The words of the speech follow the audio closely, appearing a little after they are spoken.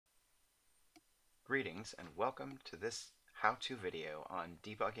Greetings and welcome to this how-to video on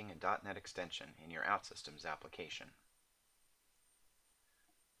debugging a .NET extension in your OutSystems application.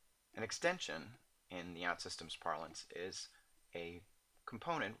 An extension, in the OutSystems parlance, is a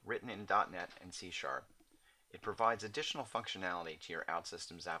component written in .NET and C#. It provides additional functionality to your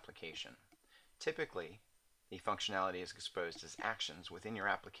OutSystems application. Typically, the functionality is exposed as actions within your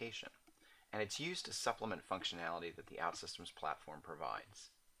application, and it's used to supplement functionality that the OutSystems platform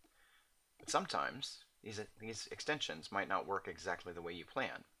provides. But sometimes these extensions might not work exactly the way you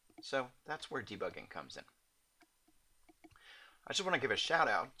plan, so that's where debugging comes in. I just want to give a shout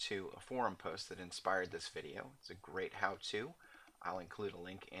out to a forum post that inspired this video. It's a great how-to. I'll include a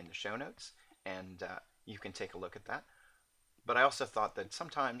link in the show notes, and you can take a look at that. But I also thought that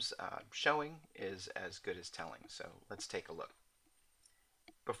sometimes showing is as good as telling, so let's take a look.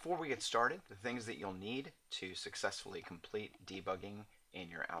 Before we get started, the things that you'll need to successfully complete debugging in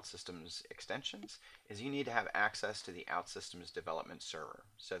your OutSystems extensions is you need to have access to the OutSystems development server.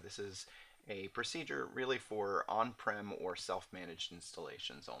 So this is a procedure really for on-prem or self-managed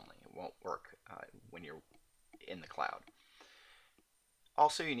installations only. It won't work when you're in the cloud.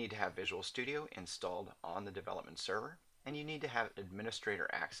 Also, you need to have Visual Studio installed on the development server, and you need to have administrator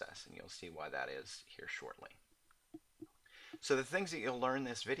access, and you'll see why that is here shortly. So the things that you'll learn in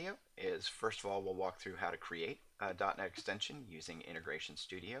this video is, first of all, we'll walk through how to create a .NET extension using Integration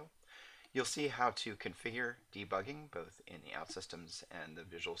Studio. You'll see how to configure debugging both in the OutSystems and the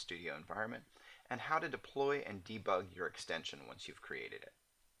Visual Studio environment, and how to deploy and debug your extension once you've created it.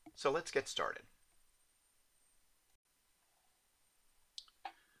 So let's get started.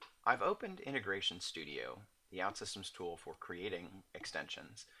 I've opened Integration Studio, the OutSystems tool for creating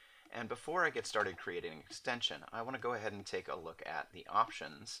extensions. And before I get started creating an extension, I want to go ahead and take a look at the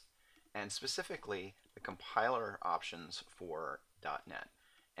options, and specifically the compiler options for .NET.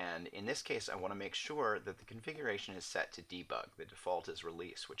 And in this case, I want to make sure that the configuration is set to debug. The default is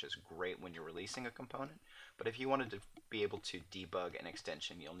release, which is great when you're releasing a component. But if you wanted to be able to debug an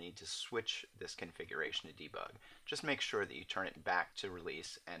extension, you'll need to switch this configuration to debug. Just make sure that you turn it back to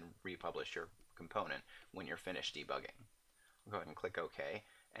release and republish your component when you're finished debugging. I'll go ahead and click OK.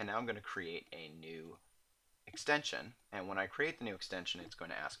 And now I'm going to create a new extension, and when I create the new extension, it's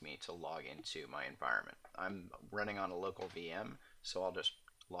going to ask me to log into my environment. I'm running on a local VM, so I'll just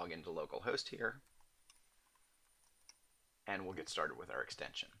log into localhost here, and we'll get started with our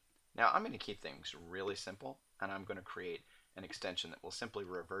extension. Now I'm going to keep things really simple, and I'm going to create an extension that will simply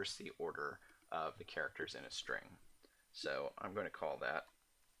reverse the order of the characters in a string. So I'm going to call that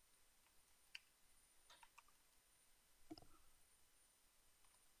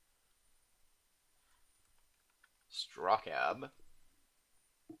strawcab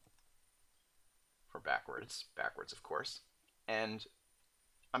for backwards of course, and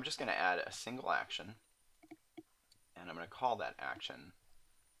I'm just going to add a single action, and I'm going to call that action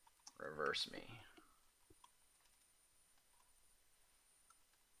reverse me,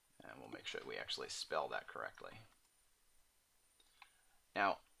 and we'll make sure we actually spell that correctly.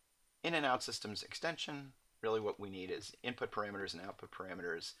 Now, in an OutSystems extension, really what we need is input parameters and output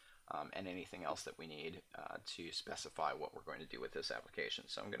parameters, and anything else that we need to specify what we're going to do with this application.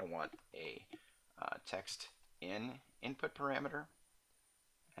 So I'm going to want a text in input parameter,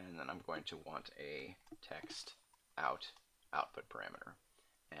 and then I'm going to want a text out output parameter.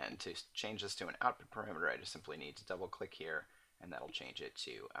 And to change this to an output parameter, I just simply need to double click here, and that'll change it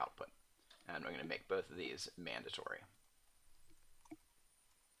to output. And I'm going to make both of these mandatory.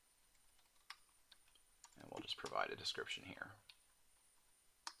 And we'll just provide a description here.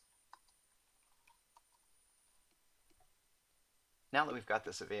 Now that we've got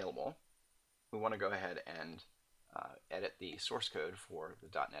this available, we want to go ahead and edit the source code for the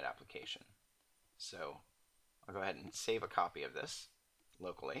 .NET application. So I'll go ahead and save a copy of this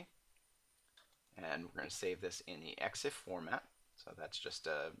locally, and we're going to save this in the EXIF format. So that's just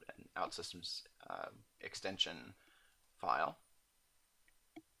an OutSystems extension file,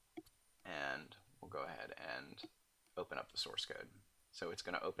 and we'll go ahead and open up the source code. So it's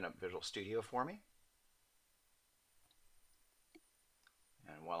going to open up Visual Studio for me.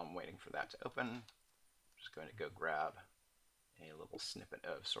 And while I'm waiting for that to open, I'm just going to go grab a little snippet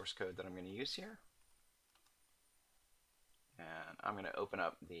of source code that I'm going to use here. And I'm going to open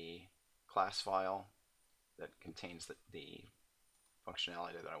up the class file that contains the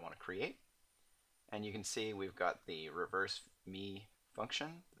functionality that I want to create. And you can see we've got the reverse me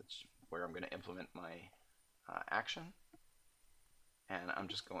function. That's where I'm going to implement my action. And I'm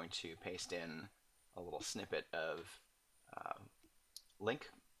just going to paste in a little snippet of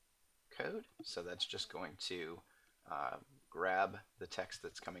link code. So that's just going to grab the text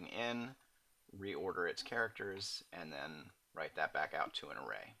that's coming in, reorder its characters, and then write that back out to an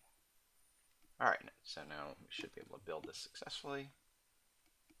array. Alright, so now we should be able to build this successfully.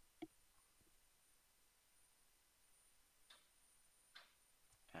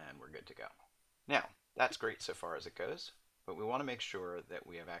 And we're good to go. Now, that's great so far as it goes, but we want to make sure that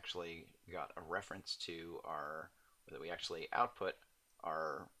we have actually got a reference to our, or that we actually output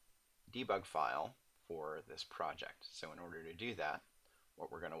our debug file for this project. So in order to do that,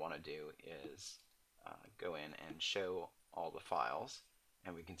 what we're going to want to do is go in and show all the files,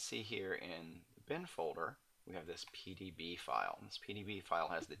 and we can see here in the bin folder we have this PDB file. And this PDB file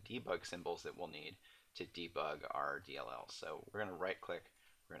has the debug symbols that we'll need to debug our DLL. So we're going to right click,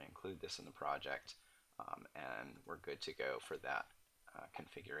 we're going to include this in the project, and we're good to go for that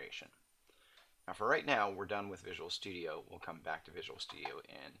configuration. Now for right now, we're done with Visual Studio. We'll come back to Visual Studio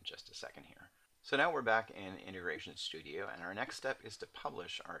in just a second here. So now we're back in Integration Studio, and our next step is to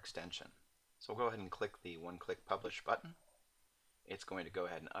publish our extension. So we'll go ahead and click the one-click Publish button. It's going to go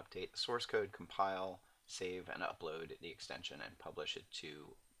ahead and update the source code, compile, save, and upload the extension and publish it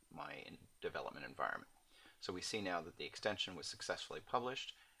to my development environment. So we see now that the extension was successfully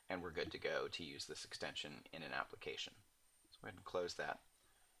published, and we're good to go to use this extension in an application. So go ahead and close that.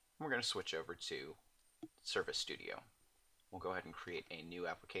 And we're going to switch over to Service Studio. We'll go ahead and create a new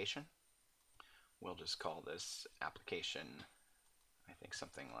application. We'll just call this application, I think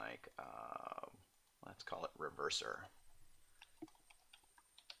something like, let's call it Reverser.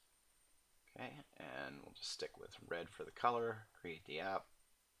 Okay, and we'll just stick with red for the color, create the app,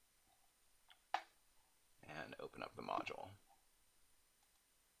 and open up the module.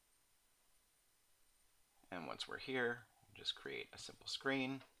 And once we're here, we'll just create a simple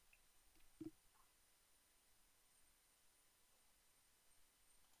screen.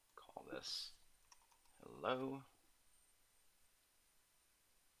 Call this Hello.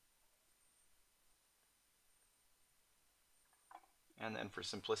 And then for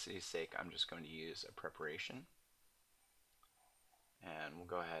simplicity's sake, I'm just going to use a preparation. And we'll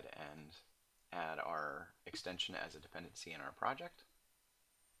go ahead and add our extension as a dependency in our project.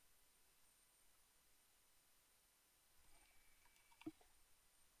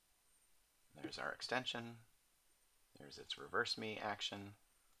 There's our extension. There's its reverse me action.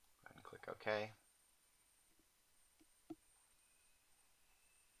 Go ahead and click OK.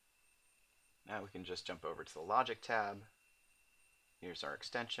 Now we can just jump over to the Logic tab. Here's our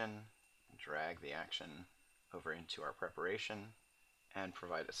extension. Drag the action over into our preparation and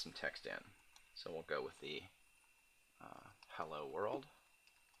provide us some text in. So we'll go with the Hello World,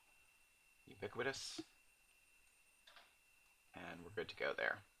 ubiquitous, and we're good to go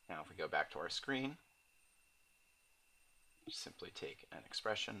there. Now if we go back to our screen, just simply take an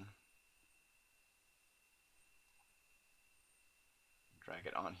expression, drag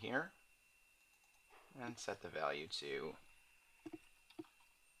it on here, and set the value to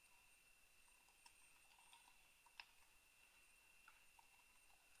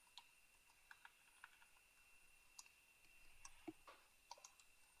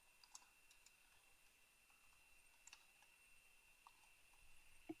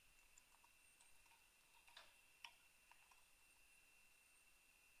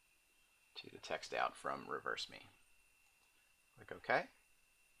the text out from reverse me. Click OK,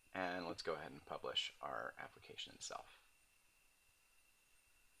 and let's go ahead and publish our application itself.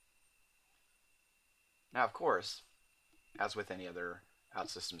 Now, of course, as with any other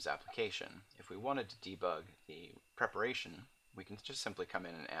OutSystems application, if we wanted to debug the preparation, we can just simply come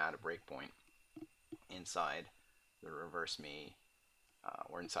in and add a breakpoint inside the reverse me,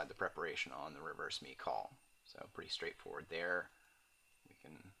 or inside the preparation on the reverse me call. So pretty straightforward there. We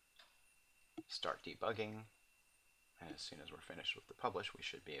can start debugging, and as soon as we're finished with the publish, we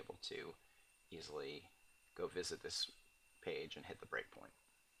should be able to easily go visit this page and hit the breakpoint.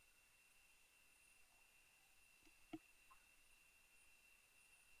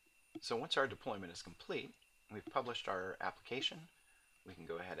 So once our deployment is complete, we've published our application, we can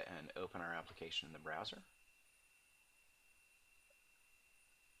go ahead and open our application in the browser.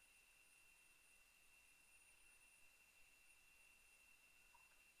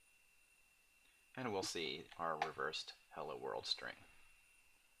 And we'll see our reversed Hello World string.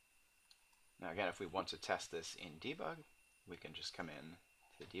 Now again, if we want to test this in Debug, we can just come in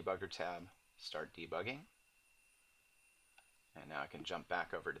to the Debugger tab, start debugging. And now I can jump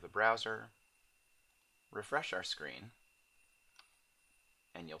back over to the browser, refresh our screen,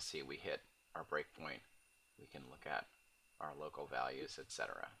 and you'll see we hit our breakpoint. We can look at our local values,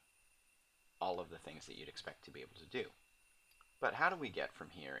 etc. All of the things that you'd expect to be able to do. But how do we get from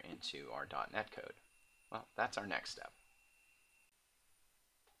here into our .NET code? Well, that's our next step.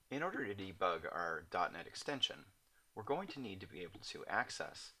 In order to debug our .NET extension, we're going to need to be able to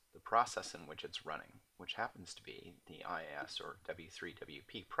access the process in which it's running, which happens to be the IIS or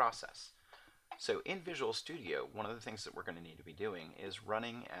W3WP process. So in Visual Studio, one of the things that we're going to need to be doing is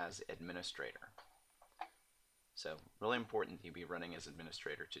running as administrator. So really important that you be running as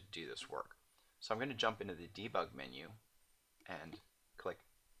administrator to do this work. So I'm going to jump into the Debug menu and click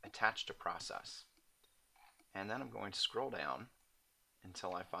Attach to Process. And then I'm going to scroll down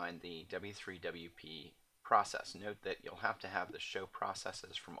until I find the W3WP process. Note that you'll have to have the Show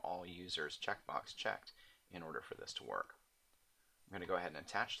Processes from All Users checkbox checked in order for this to work. I'm going to go ahead and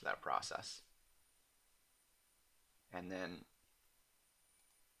attach to that process. And then,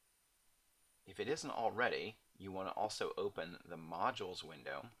 if it isn't already, you want to also open the Modules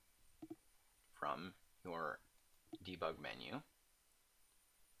window from your Debug menu.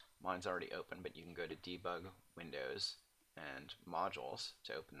 Mine's already open, but you can go to Debug, Windows, and Modules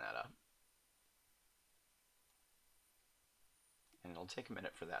to open that up. And it'll take a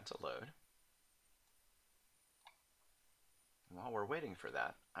minute for that to load. And while we're waiting for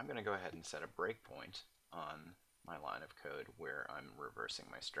that, I'm going to go ahead and set a breakpoint on my line of code where I'm reversing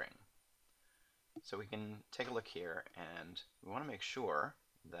my string. So we can take a look here, and we want to make sure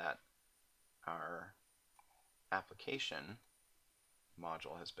that our application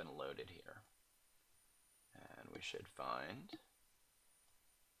module has been loaded here. And we should find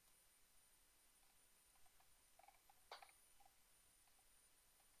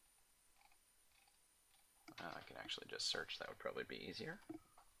I can actually just search, that would probably be easier.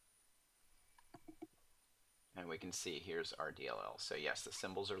 And we can see here's our DLL. So yes, the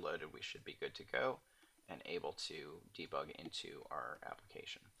symbols are loaded. We should be good to go and able to debug into our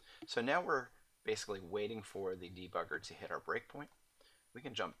application. So now we're basically waiting for the debugger to hit our breakpoint. We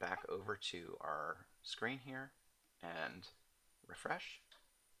can jump back over to our screen here and refresh.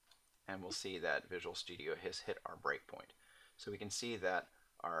 And we'll see that Visual Studio has hit our breakpoint. So we can see that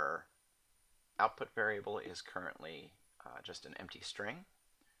our output variable is currently just an empty string.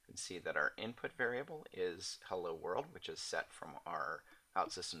 You can see that our input variable is hello world, which is set from our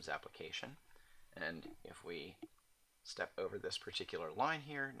OutSystems application. And if we step over this particular line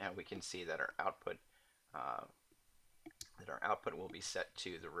here, now we can see that our output will be set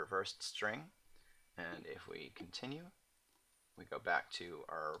to the reversed string. And if we continue, we go back to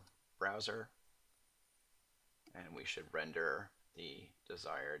our browser, and we should render the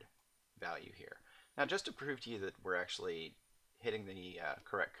desired value here. Now, just to prove to you that we're actually hitting the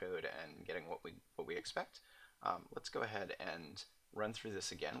correct code and getting what we expect, let's go ahead and run through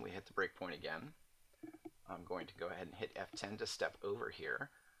this again. We hit the breakpoint again. I'm going to go ahead and hit F10 to step over here.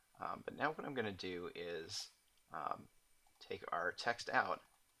 But now what I'm going to do is take our text out,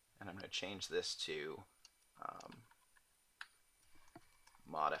 and I'm going to change this to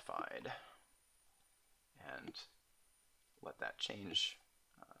modified, and let that change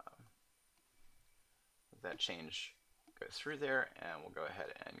go through there, and we'll go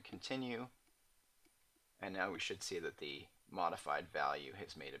ahead and continue. And now we should see that the modified value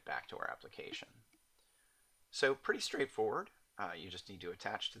has made it back to our application. So pretty straightforward. You just need to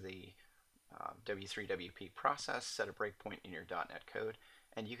attach to the W3WP process, set a breakpoint in your .NET code,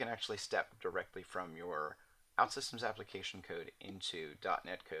 and you can actually step directly from your OutSystems application code into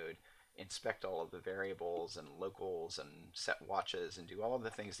 .NET code, inspect all of the variables and locals and set watches and do all of the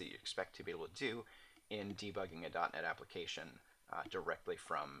things that you expect to be able to do in debugging a .NET application directly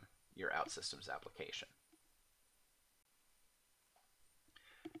from your OutSystems application.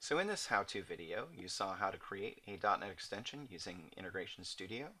 So in this how-to video, you saw how to create a .NET extension using Integration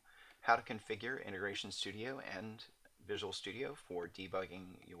Studio, how to configure Integration Studio and Visual Studio for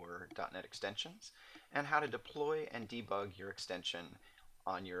debugging your .NET extensions, and how to deploy and debug your extension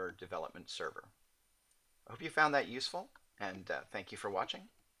on your development server. I hope you found that useful, and thank you for watching.